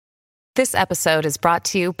This episode is brought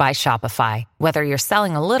to you by Shopify. Whether you're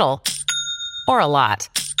selling a little or a lot,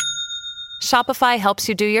 Shopify helps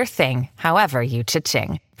you do your thing, however you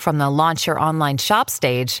cha-ching. From the launch your online shop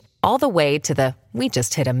stage, all the way to the we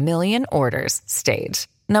just hit 1 million orders stage.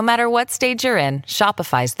 No matter what stage you're in,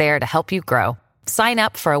 Shopify's there to help you grow. Sign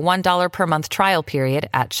up for a $1 per month trial period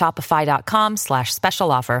at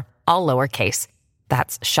shopify.com/special offer, all lowercase.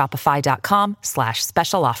 That's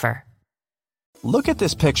shopify.com/special offer. Look at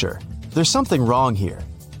this picture. There's something wrong here.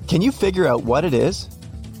 Can you figure out what it is?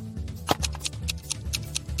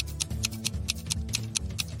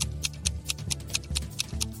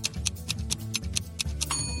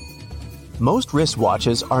 Most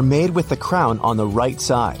wristwatches are made with the crown on the right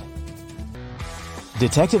side.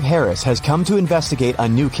 Detective Harris has come to investigate a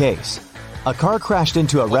new case. A car crashed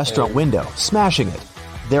into a restaurant window, smashing it.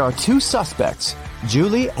 There are 2 suspects,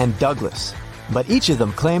 Julie and Douglas, but each of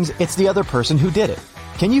them claims it's the other person who did it.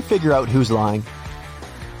 Can you figure out who's lying?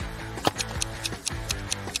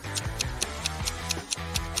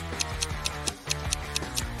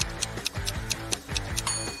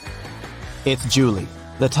 It's Julie.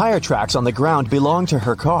 The tire tracks on the ground belong to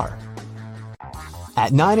her car.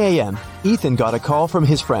 At 9 a.m., Ethan got a call from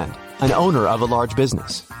his friend, an owner of a large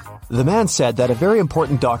business. The man said that a very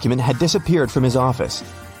important document had disappeared from his office.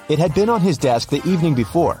 It had been on his desk the evening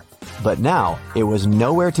before, but now it was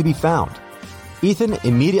nowhere to be found. Ethan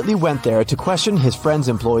immediately went there to question his friend's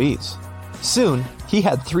employees. Soon, he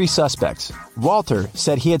had 3 suspects. Walter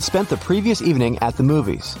said he had spent the previous evening at the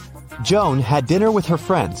movies. Joan had dinner with her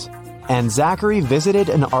friends, and Zachary visited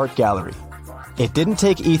an art gallery. It didn't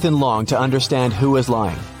take Ethan long to understand who was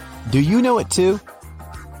lying. Do you know it too?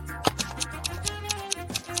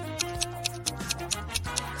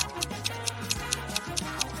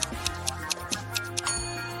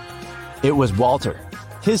 It was Walter.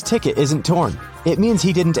 His ticket isn't torn. It means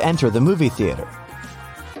he didn't enter the movie theater.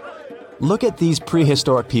 Look at these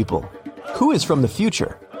prehistoric people. Who is from the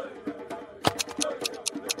future?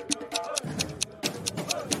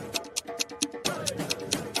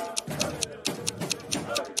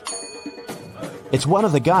 It's one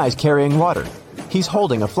of the guys carrying water. He's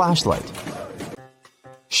holding a flashlight.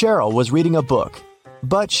 Cheryl was reading a book,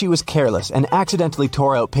 but she was careless and accidentally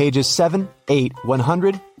tore out pages 7, 8,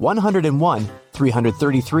 100, 101,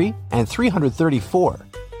 333, and 334.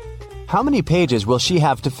 How many pages will she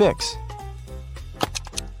have to fix?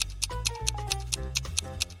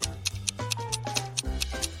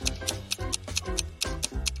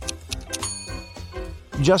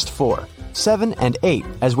 Just 4. 7 and 8,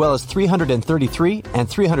 as well as 333 and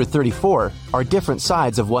 334, are different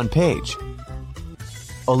sides of one page.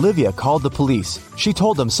 Olivia called the police. She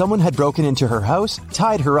told them someone had broken into her house,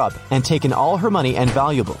 tied her up, and taken all her money and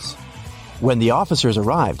valuables. When the officers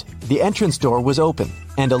arrived, the entrance door was open,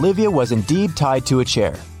 and Olivia was indeed tied to a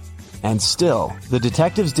chair. And still, the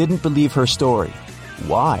detectives didn't believe her story.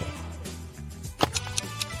 Why?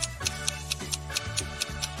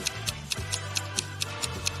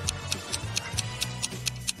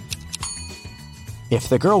 If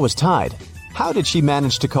the girl was tied, how did she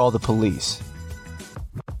manage to call the police?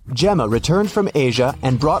 Gemma returned from Asia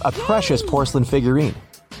and brought a precious porcelain figurine.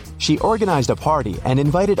 She organized a party and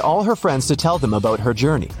invited all her friends to tell them about her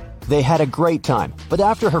journey. They had a great time, but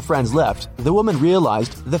after her friends left, the woman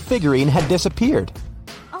realized the figurine had disappeared.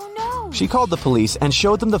 Oh no! She called the police and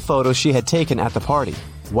showed them the photos she had taken at the party.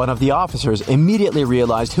 One of the officers immediately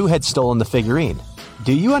realized who had stolen the figurine.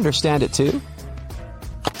 Do you understand it too?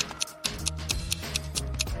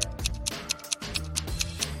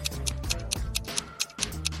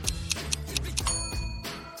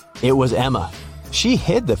 It was Emma. She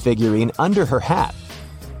hid the figurine under her hat.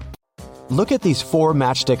 Look at these 4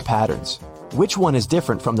 matchstick patterns. Which one is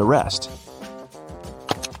different from the rest?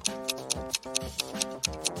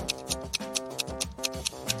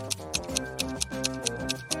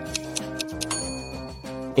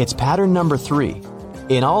 It's pattern number 3.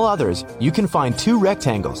 In all others, you can find 2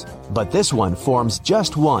 rectangles, but this one forms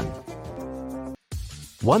just one.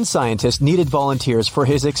 One scientist needed volunteers for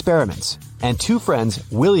his experiments, and 2 friends,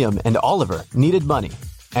 William and Oliver, needed money.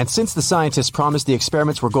 And since the scientists promised the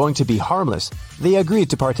experiments were going to be harmless, they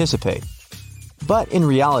agreed to participate. But in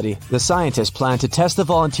reality, the scientists planned to test the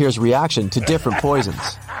volunteers' reaction to different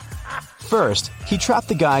poisons. First, he trapped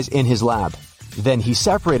the guys in his lab. Then he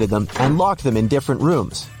separated them and locked them in different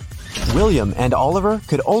rooms. William and Oliver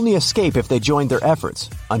could only escape if they joined their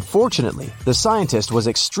efforts. Unfortunately, the scientist was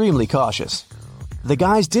extremely cautious. The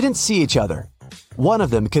guys didn't see each other. One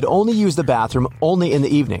of them could only use the bathroom only in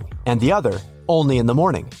the evening, and the other only in the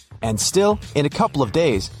morning. And still, in a couple of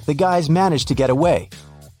days, the guys managed to get away.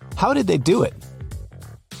 How did they do it?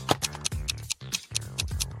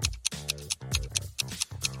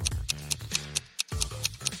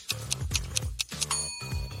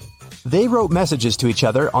 They wrote messages to each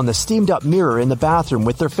other on the steamed-up mirror in the bathroom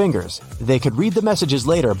with their fingers. They could read the messages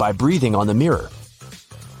later by breathing on the mirror.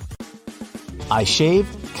 I shave,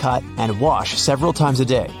 cut, and wash several times a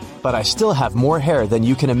day, but I still have more hair than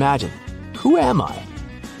you can imagine. Who am I?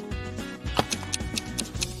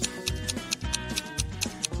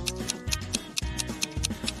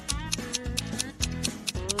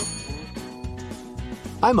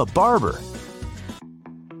 I'm a barber.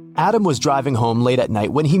 Adam was driving home late at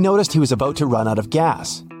night when he noticed he was about to run out of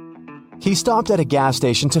gas. He stopped at a gas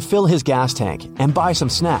station to fill his gas tank and buy some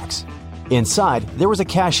snacks. Inside, there was a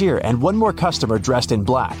cashier and one more customer dressed in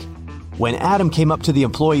black. When Adam came up to the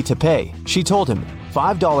employee to pay, she told him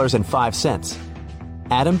 $5.05.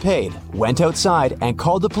 Adam paid, went outside, and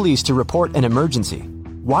called the police to report an emergency.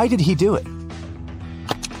 Why did he do it?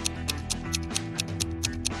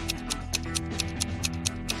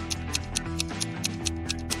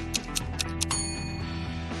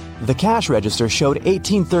 The cash register showed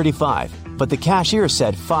 $18.35, but the cashier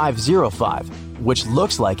said $5.05, which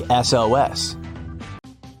looks like SOS.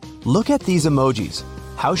 Look at these emojis.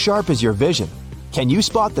 How sharp is your vision? Can you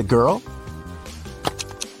spot the girl?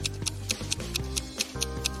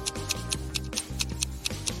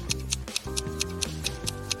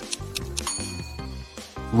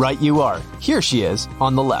 Right you are. Here she is,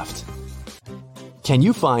 on the left. Can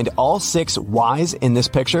you find all 6 Ys in this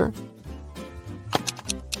picture?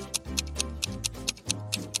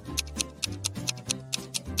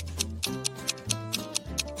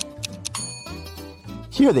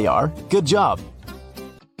 Here they are. Good job.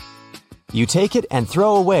 You take it and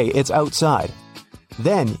throw away its outside.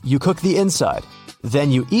 Then you cook the inside.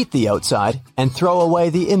 Then you eat the outside and throw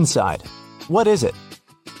away the inside. What is it?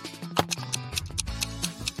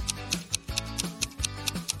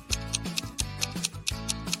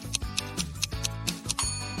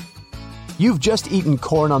 You've just eaten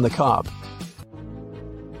corn on the cob.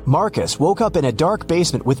 Marcus woke up in a dark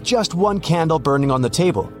basement with just one candle burning on the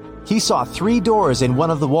table. He saw 3 doors in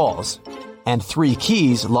one of the walls and 3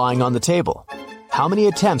 keys lying on the table. How many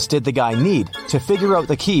attempts did the guy need to figure out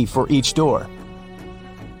the key for each door?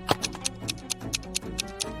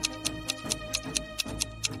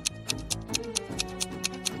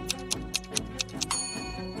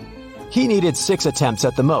 He needed 6 attempts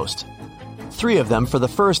at the most. 3 of them for the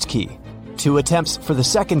first key, 2 attempts for the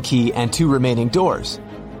second key and 2 remaining doors,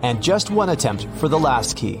 and just 1 attempt for the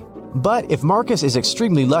last key. But if Marcus is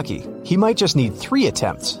extremely lucky, he might just need 3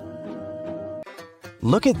 attempts.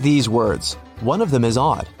 Look at these words. One of them is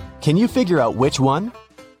odd. Can you figure out which one?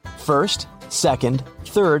 First, second,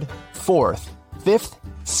 third, fourth, fifth,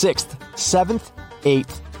 sixth, 7th,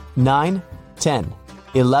 8th, 9, 10,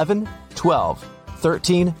 11, 12,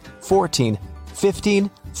 13, 14,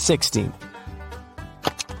 15, 16.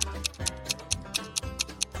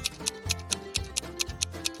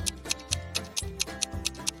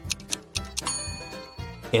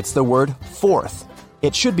 It's the word fourth.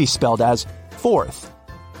 It should be spelled as fourth.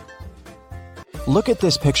 Look at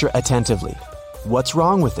this picture attentively. What's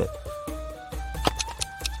wrong with it?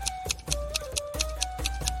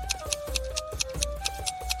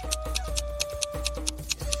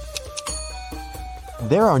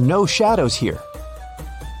 There are no shadows here.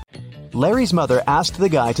 Larry's mother asked the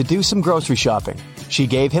guy to do some grocery shopping. She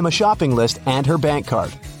gave him a shopping list and her bank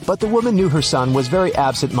card. But the woman knew her son was very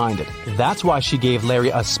absent-minded. That's why she gave Larry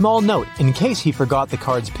a small note in case he forgot the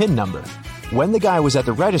card's PIN number. When the guy was at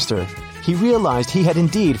the register, he realized he had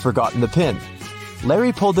indeed forgotten the PIN.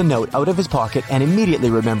 Larry pulled the note out of his pocket and immediately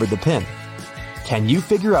remembered the PIN. Can you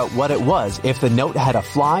figure out what it was if the note had a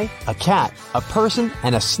fly, a cat, a person,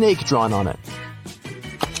 and a snake drawn on it?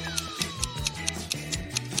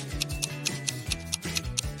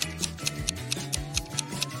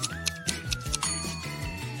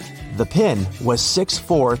 The PIN was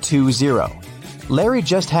 6420. Larry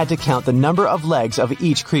just had to count the number of legs of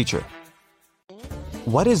each creature.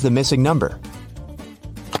 What is the missing number?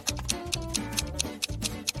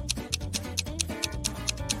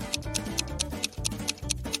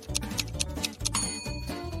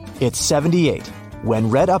 It's 78. When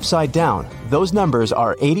read upside down, those numbers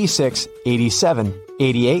are 86, 87,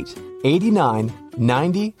 88, 89,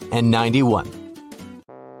 90, and 91.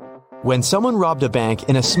 When someone robbed a bank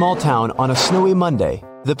in a small town on a snowy Monday,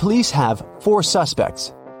 the police have 4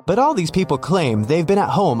 suspects. But all these people claim they've been at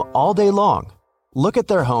home all day long. Look at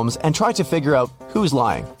their homes and try to figure out who's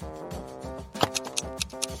lying.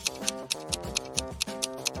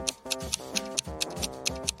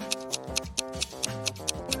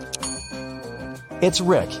 It's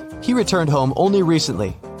Rick. He returned home only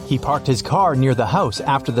recently. He parked his car near the house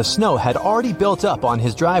after the snow had already built up on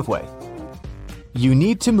his driveway. You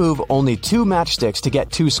need to move only 2 matchsticks to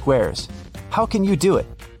get 2 squares. How can you do it?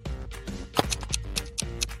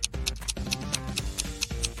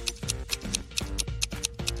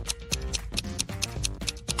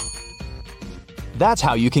 That's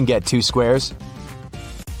how you can get 2 squares.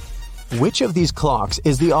 Which of these clocks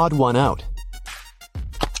is the odd one out?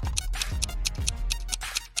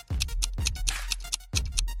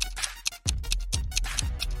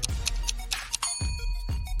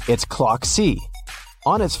 It's clock C.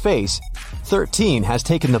 On its face, 13 has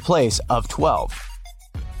taken the place of 12.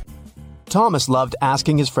 Thomas loved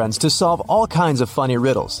asking his friends to solve all kinds of funny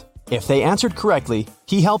riddles. If they answered correctly,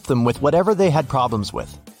 he helped them with whatever they had problems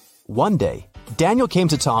with. One day, Daniel came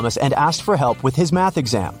to Thomas and asked for help with his math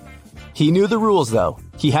exam. He knew the rules, though.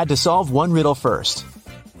 He had to solve one riddle first.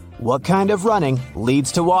 "What kind of running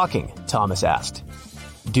leads to walking?" Thomas asked.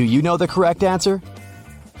 Do you know the correct answer?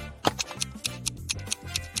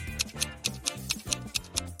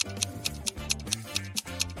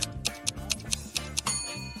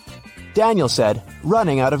 Daniel said,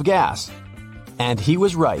 "Running out of gas." And he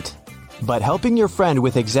was right. But helping your friend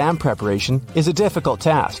with exam preparation is a difficult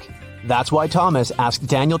task. That's why Thomas asked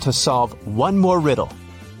Daniel to solve one more riddle.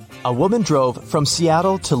 A woman drove from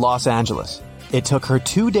Seattle to Los Angeles. It took her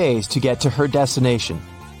 2 days to get to her destination.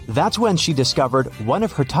 That's when she discovered one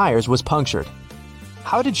of her tires was punctured.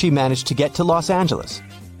 How did she manage to get to Los Angeles?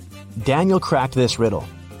 Daniel cracked this riddle.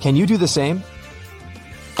 Can you do the same?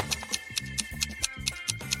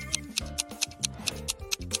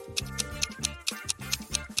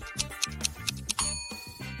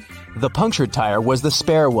 The punctured tire was the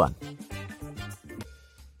spare one.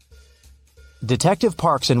 Detective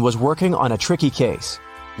Parkson was working on a tricky case.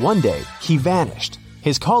 One day, he vanished.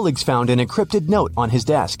 His colleagues found an encrypted note on his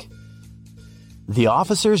desk. The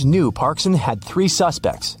officers knew Parkson had 3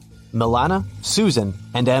 suspects: Milana, Susan,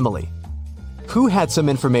 and Emily. Who had some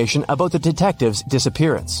information about the detective's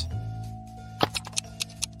disappearance?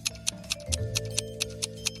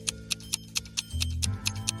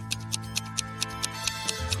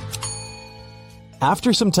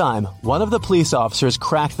 After some time, one of the police officers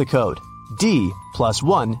cracked the code. D plus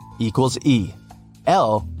 1 equals E.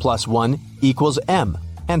 L plus 1 equals M,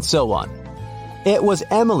 and so on. It was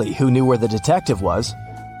Emily who knew where the detective was.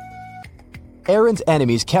 Aaron's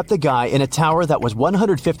enemies kept the guy in a tower that was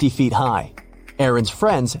 150 feet high. Aaron's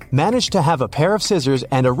friends managed to have a pair of scissors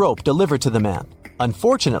and a rope delivered to the man.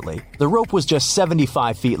 Unfortunately, the rope was just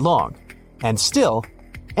 75 feet long. And still,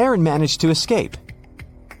 Aaron managed to escape.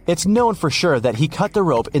 It's known for sure that he cut the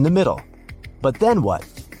rope in the middle. But then what?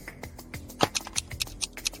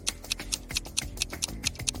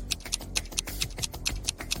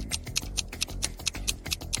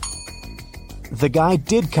 The guy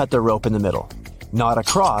did cut the rope in the middle. Not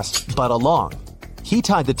across, but along. He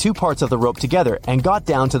tied the 2 parts of the rope together and got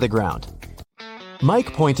down to the ground.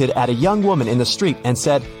 Mike pointed at a young woman in the street and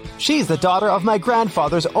said, "She's the daughter of my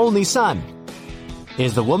grandfather's only son."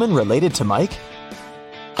 Is the woman related to Mike?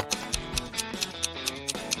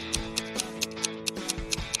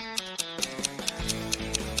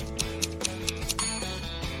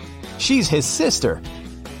 She's his sister.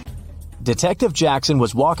 Detective Jackson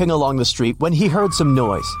was walking along the street when he heard some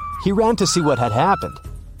noise. He ran to see what had happened.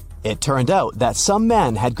 It turned out that some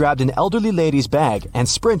man had grabbed an elderly lady's bag and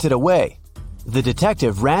sprinted away. The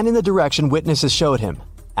detective ran in the direction witnesses showed him.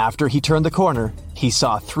 After he turned the corner, he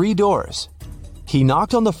saw 3 doors. He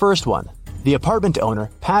knocked on the first one. The apartment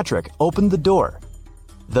owner, Patrick, opened the door.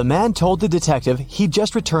 The man told the detective he'd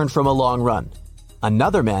just returned from a long run.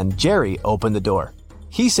 Another man, Jerry, opened the door.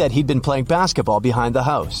 He said he'd been playing basketball behind the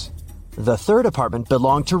house. The third apartment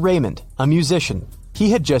belonged to Raymond, a musician.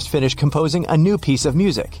 He had just finished composing a new piece of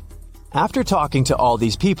music. After talking to all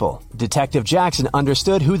these people, Detective Jackson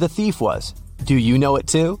understood who the thief was. Do you know it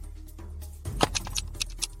too?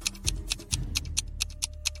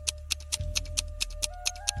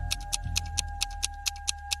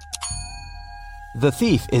 The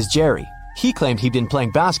thief is Jerry. He claimed he'd been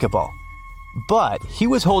playing basketball. But he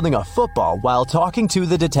was holding a football while talking to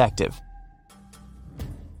the detective.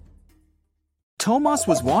 Tomas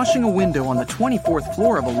was washing a window on the 24th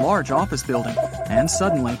floor of a large office building, and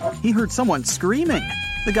suddenly he heard someone screaming.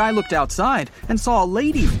 The guy looked outside and saw a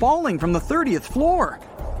lady falling from the 30th floor.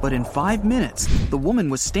 But in 5 minutes, the woman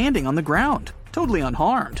was standing on the ground, totally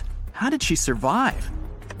unharmed. How did she survive?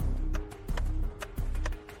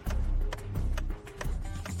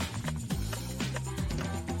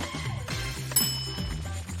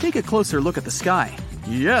 Take a closer look at the sky.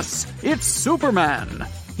 Yes, it's Superman!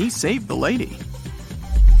 He saved the lady.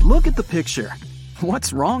 Look at the picture.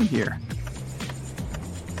 What's wrong here?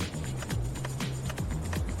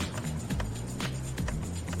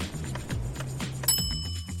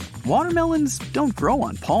 watermelons don't grow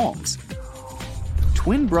on palms.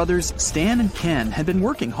 Twin brothers Stan and Ken had been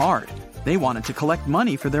working hard. They wanted to collect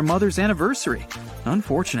money for their mother's anniversary.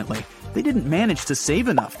 Unfortunately, they didn't manage to save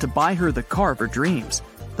enough to buy her the car of her dreams.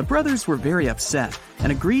 The brothers were very upset and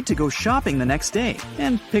agreed to go shopping the next day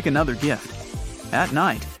and pick another gift. At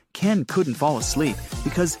night, Ken couldn't fall asleep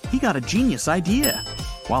because he got a genius idea.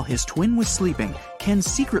 While his twin was sleeping, Ken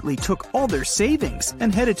secretly took all their savings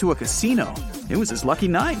and headed to a casino. It was his lucky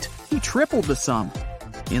night. He tripled the sum.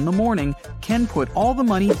 In the morning, Ken put all the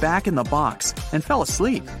money back in the box and fell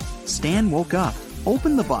asleep. Stan woke up,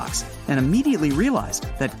 opened the box, and immediately realized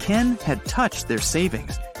that Ken had touched their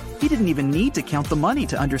savings. He didn't even need to count the money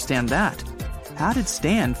to understand that. How did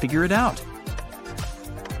Stan figure it out?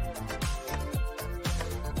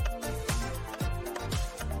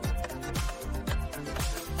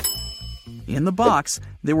 In the box,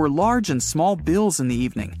 there were large and small bills in the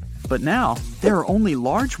evening, but now there are only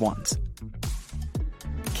large ones.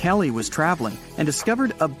 Kelly was traveling and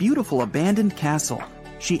discovered a beautiful abandoned castle.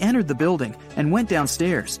 She entered the building and went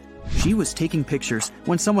downstairs. She was taking pictures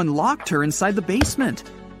when someone locked her inside the basement.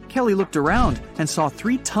 Kelly looked around and saw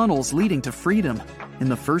 3 tunnels leading to freedom. In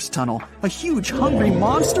the first tunnel, a huge hungry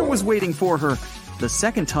monster was waiting for her. The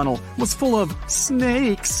second tunnel was full of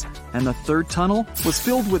snakes, and the third tunnel was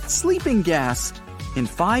filled with sleeping gas. In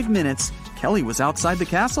 5 minutes, Kelly was outside the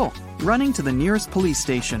castle, running to the nearest police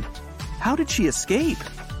station. How did she escape?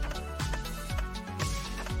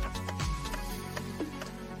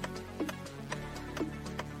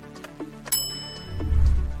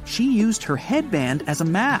 She used her headband as a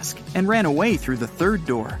mask and ran away through the third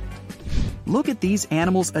door. Look at these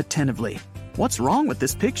animals attentively. What's wrong with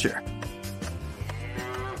this picture?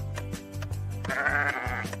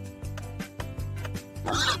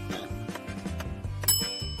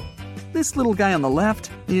 This little guy on the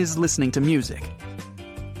left is listening to music.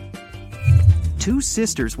 2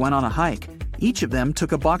 sisters went on a hike. Each of them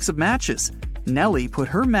took a box of matches. Nellie put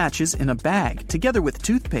her matches in a bag together with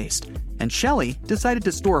toothpaste, and Shelley decided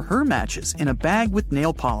to store her matches in a bag with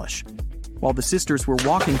nail polish. While the sisters were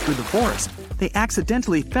walking through the forest, they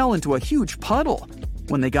accidentally fell into a huge puddle.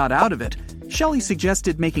 When they got out of it, Shelley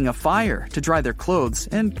suggested making a fire to dry their clothes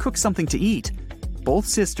and cook something to eat. Both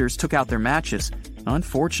sisters took out their matches.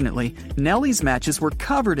 Unfortunately, Nellie's matches were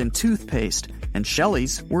covered in toothpaste, and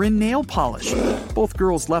Shelley's were in nail polish. Both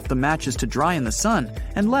girls left the matches to dry in the sun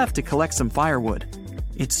and left to collect some firewood.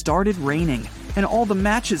 It started raining, and all the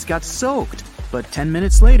matches got soaked. But 10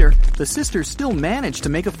 minutes later, the sisters still managed to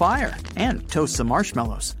make a fire and toast some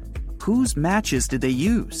marshmallows. Whose matches did they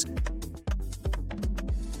use?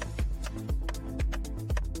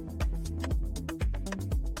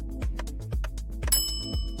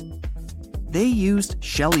 They used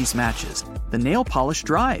Shelley's matches. The nail polish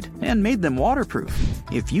dried and made them waterproof.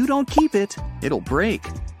 If you don't keep it, it'll break.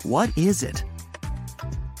 What is it?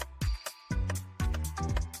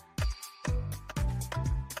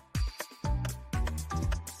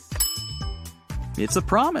 It's a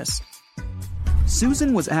promise.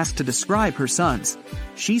 Susan was asked to describe her sons.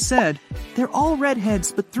 She said, "They're all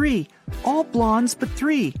redheads but 3, all blondes but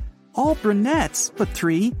 3, all brunettes but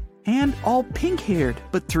 3, and all pink-haired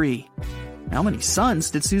but 3. How many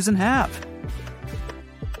sons did Susan have?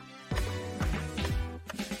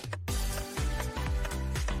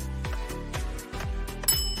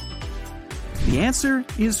 The answer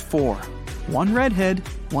is 4. 1 redhead,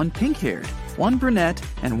 1 pink-haired, 1 brunette,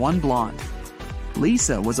 and 1 blonde.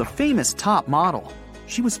 Lisa was a famous top model.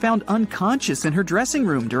 She was found unconscious in her dressing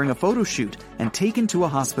room during a photo shoot and taken to a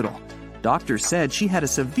hospital. Doctors said she had a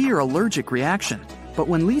severe allergic reaction, but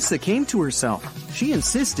when Lisa came to herself, she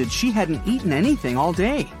insisted she hadn't eaten anything all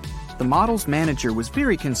day. The model's manager was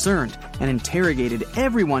very concerned and interrogated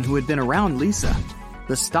everyone who had been around Lisa.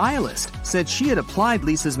 The stylist said she had applied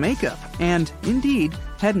Lisa's makeup and, indeed,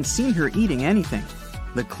 hadn't seen her eating anything.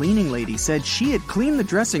 The cleaning lady said she had cleaned the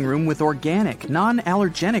dressing room with organic,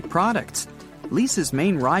 non-allergenic products. Lisa's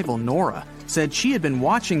main rival, Nora, said she had been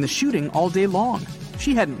watching the shooting all day long.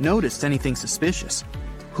 She hadn't noticed anything suspicious.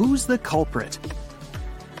 Who's the culprit?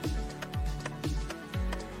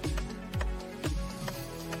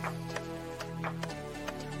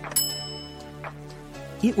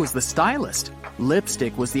 It was the stylist.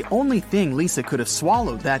 Lipstick was the only thing Lisa could have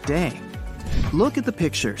swallowed that day. Look at the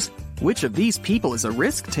pictures. Which of these people is a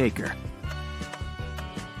risk taker?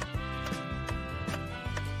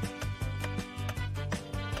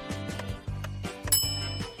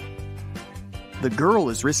 The girl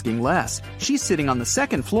is risking less. She's sitting on the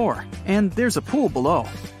second floor, and there's a pool below.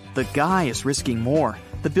 The guy is risking more.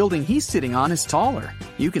 The building he's sitting on is taller.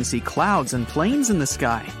 You can see clouds and planes in the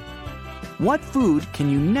sky. What food can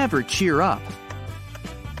you never cheer up?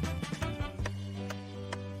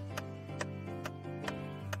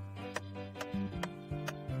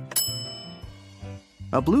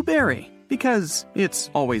 A blueberry, because it's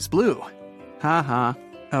always blue. Haha.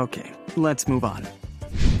 Okay, let's move on.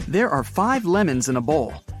 There are 5 lemons in a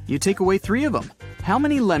bowl. You take away 3 of them. How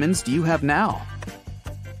many lemons do you have now?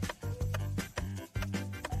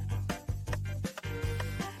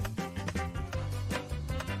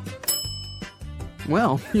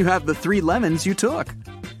 Well, you have the 3 lemons you took.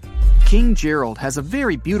 King Gerald has a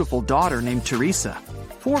very beautiful daughter named Teresa.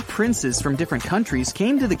 4 princes from different countries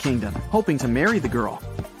came to the kingdom, hoping to marry the girl.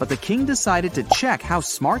 But the king decided to check how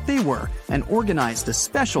smart they were and organized a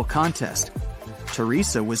special contest.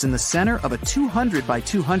 Teresa was in the center of a 200 by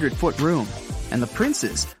 200 foot room, and the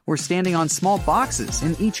princes were standing on small boxes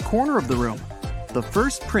in each corner of the room. The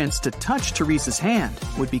first prince to touch Teresa's hand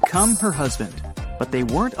would become her husband, but they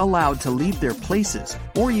weren't allowed to leave their places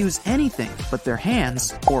or use anything but their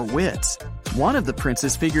hands or wits. One of the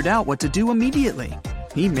princes figured out what to do immediately.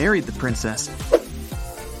 He married the princess.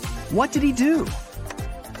 What did he do?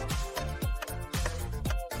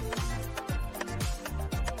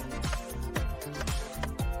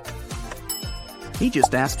 He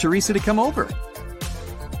just asked Teresa to come over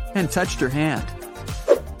and touched her hand.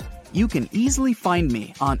 You can easily find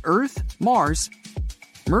me on Earth, Mars,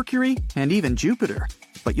 Mercury, and even Jupiter,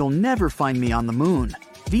 but you'll never find me on the Moon,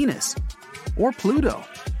 Venus, or Pluto.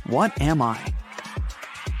 What am I?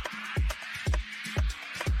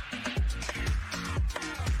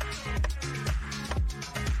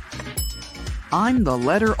 I'm the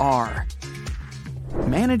letter R.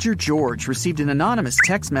 Manager George received an anonymous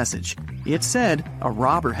text message. It said a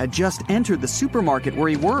robber had just entered the supermarket where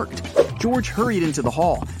he worked. George hurried into the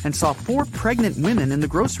hall and saw 4 pregnant women in the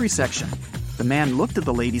grocery section. The man looked at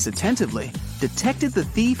the ladies attentively, detected the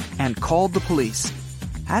thief, and called the police.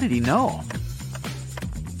 How did he know?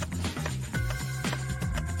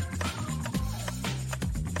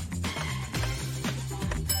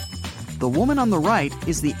 The woman on the right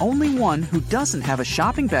is the only one who doesn't have a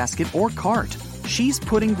shopping basket or cart. She's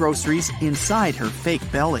putting groceries inside her fake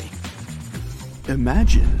belly.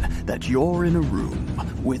 Imagine that you're in a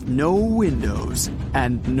room with no windows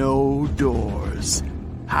and no doors.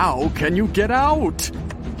 How can you get out?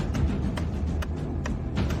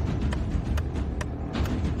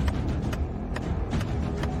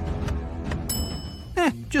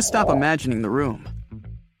 Just stop imagining the room.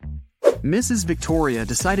 Mrs. Victoria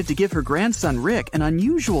decided to give her grandson Rick an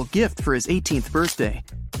unusual gift for his 18th birthday.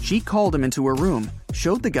 She called him into her room,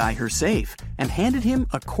 showed the guy her safe, and handed him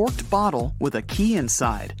a corked bottle with a key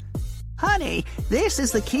inside. Honey, this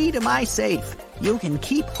is the key to my safe. You can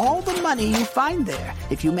keep all the money you find there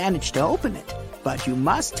if you manage to open it. But you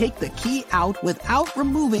must take the key out without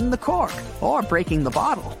removing the cork or breaking the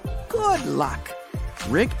bottle. Good luck.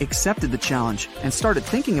 Rick accepted the challenge and started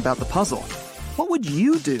thinking about the puzzle. What would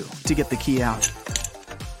you do to get the key out?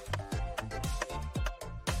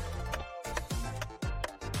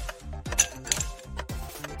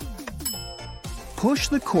 Push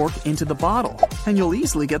the cork into the bottle, and you'll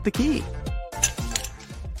easily get the key.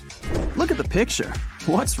 Look at the picture.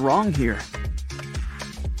 What's wrong here?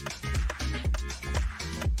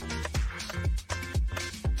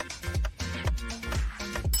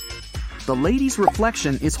 The lady's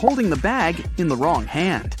reflection is holding the bag in the wrong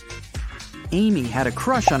hand. Amy had a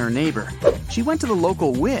crush on her neighbor. She went to the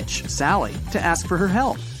local witch, Sally, to ask for her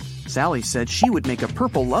help. Sally said she would make a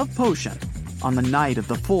purple love potion. On the night of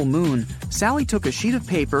the full moon, Sally took a sheet of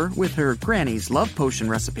paper with her granny's love potion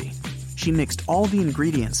recipe. She mixed all the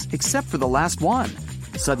ingredients except for the last one.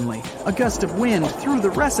 Suddenly, a gust of wind threw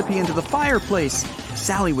the recipe into the fireplace.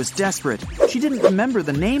 Sally was desperate. She didn't remember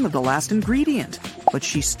the name of the last ingredient, but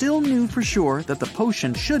she still knew for sure that the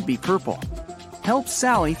potion should be purple. Help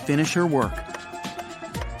Sally finish her work.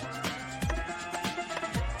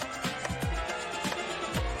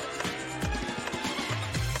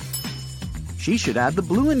 She should add the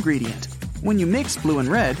blue ingredient. When you mix blue and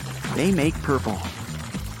red, they make purple.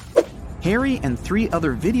 Harry and 3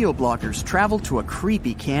 other video bloggers traveled to a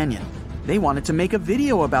creepy canyon. They wanted to make a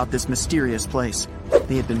video about this mysterious place.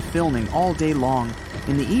 They had been filming all day long.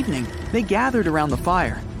 In the evening, they gathered around the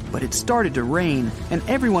fire, but it started to rain and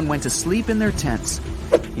everyone went to sleep in their tents.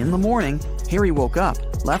 In the morning, Harry woke up,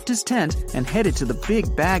 left his tent, and headed to the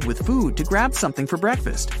big bag with food to grab something for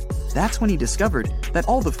breakfast. That's when he discovered that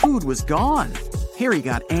all the food was gone. Harry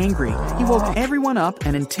got angry. He woke everyone up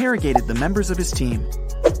and interrogated the members of his team.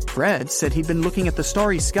 Fred said he'd been looking at the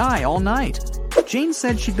starry sky all night. Jane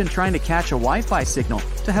said she'd been trying to catch a Wi-Fi signal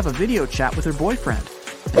to have a video chat with her boyfriend.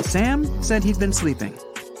 And Sam said he'd been sleeping.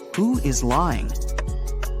 Who is lying?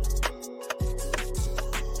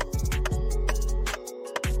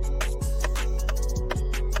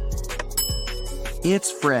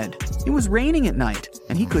 It's Fred. It was raining at night,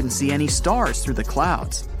 and he couldn't see any stars through the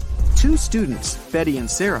clouds. Two students, Betty and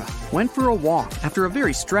Sarah, went for a walk after a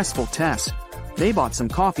very stressful test. They bought some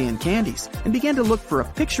coffee and candies and began to look for a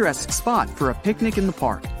picturesque spot for a picnic in the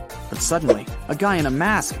park. But suddenly, a guy in a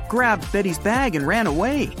mask grabbed Betty's bag and ran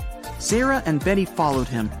away. Sarah and Betty followed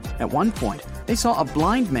him. At one point, they saw a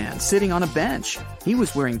blind man sitting on a bench. He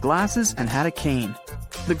was wearing glasses and had a cane.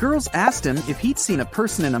 The girls asked him if he'd seen a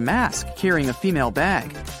person in a mask carrying a female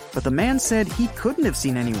bag, but the man said he couldn't have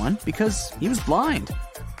seen anyone because he was blind.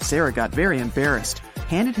 Sarah got very embarrassed,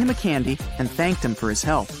 handed him a candy, and thanked him for his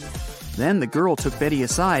help. Then the girl took Betty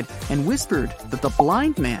aside and whispered that the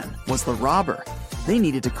blind man was the robber. They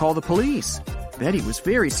needed to call the police. Betty was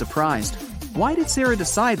very surprised. Why did Sarah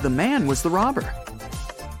decide the man was the robber?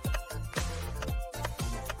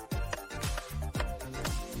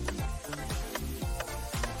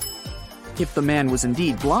 If the man was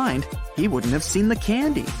indeed blind, he wouldn't have seen the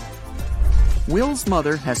candy. Will's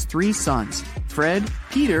mother has 3 sons, Fred,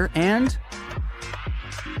 Peter, and...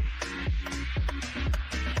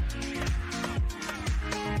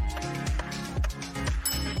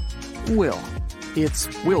 Will. It's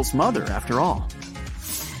Will's mother, after all.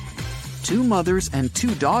 2 mothers and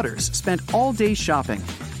 2 daughters spent all day shopping,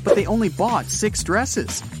 but they only bought 6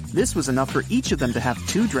 dresses. This was enough for each of them to have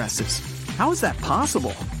 2 dresses. How is that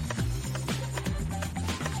possible?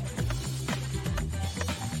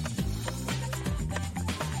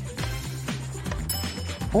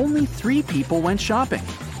 Only 3 people went shopping: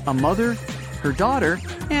 a mother, her daughter,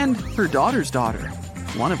 and her daughter's daughter.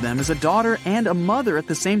 One of them is a daughter and a mother at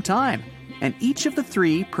the same time, and each of the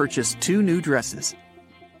 3 purchased 2 new dresses.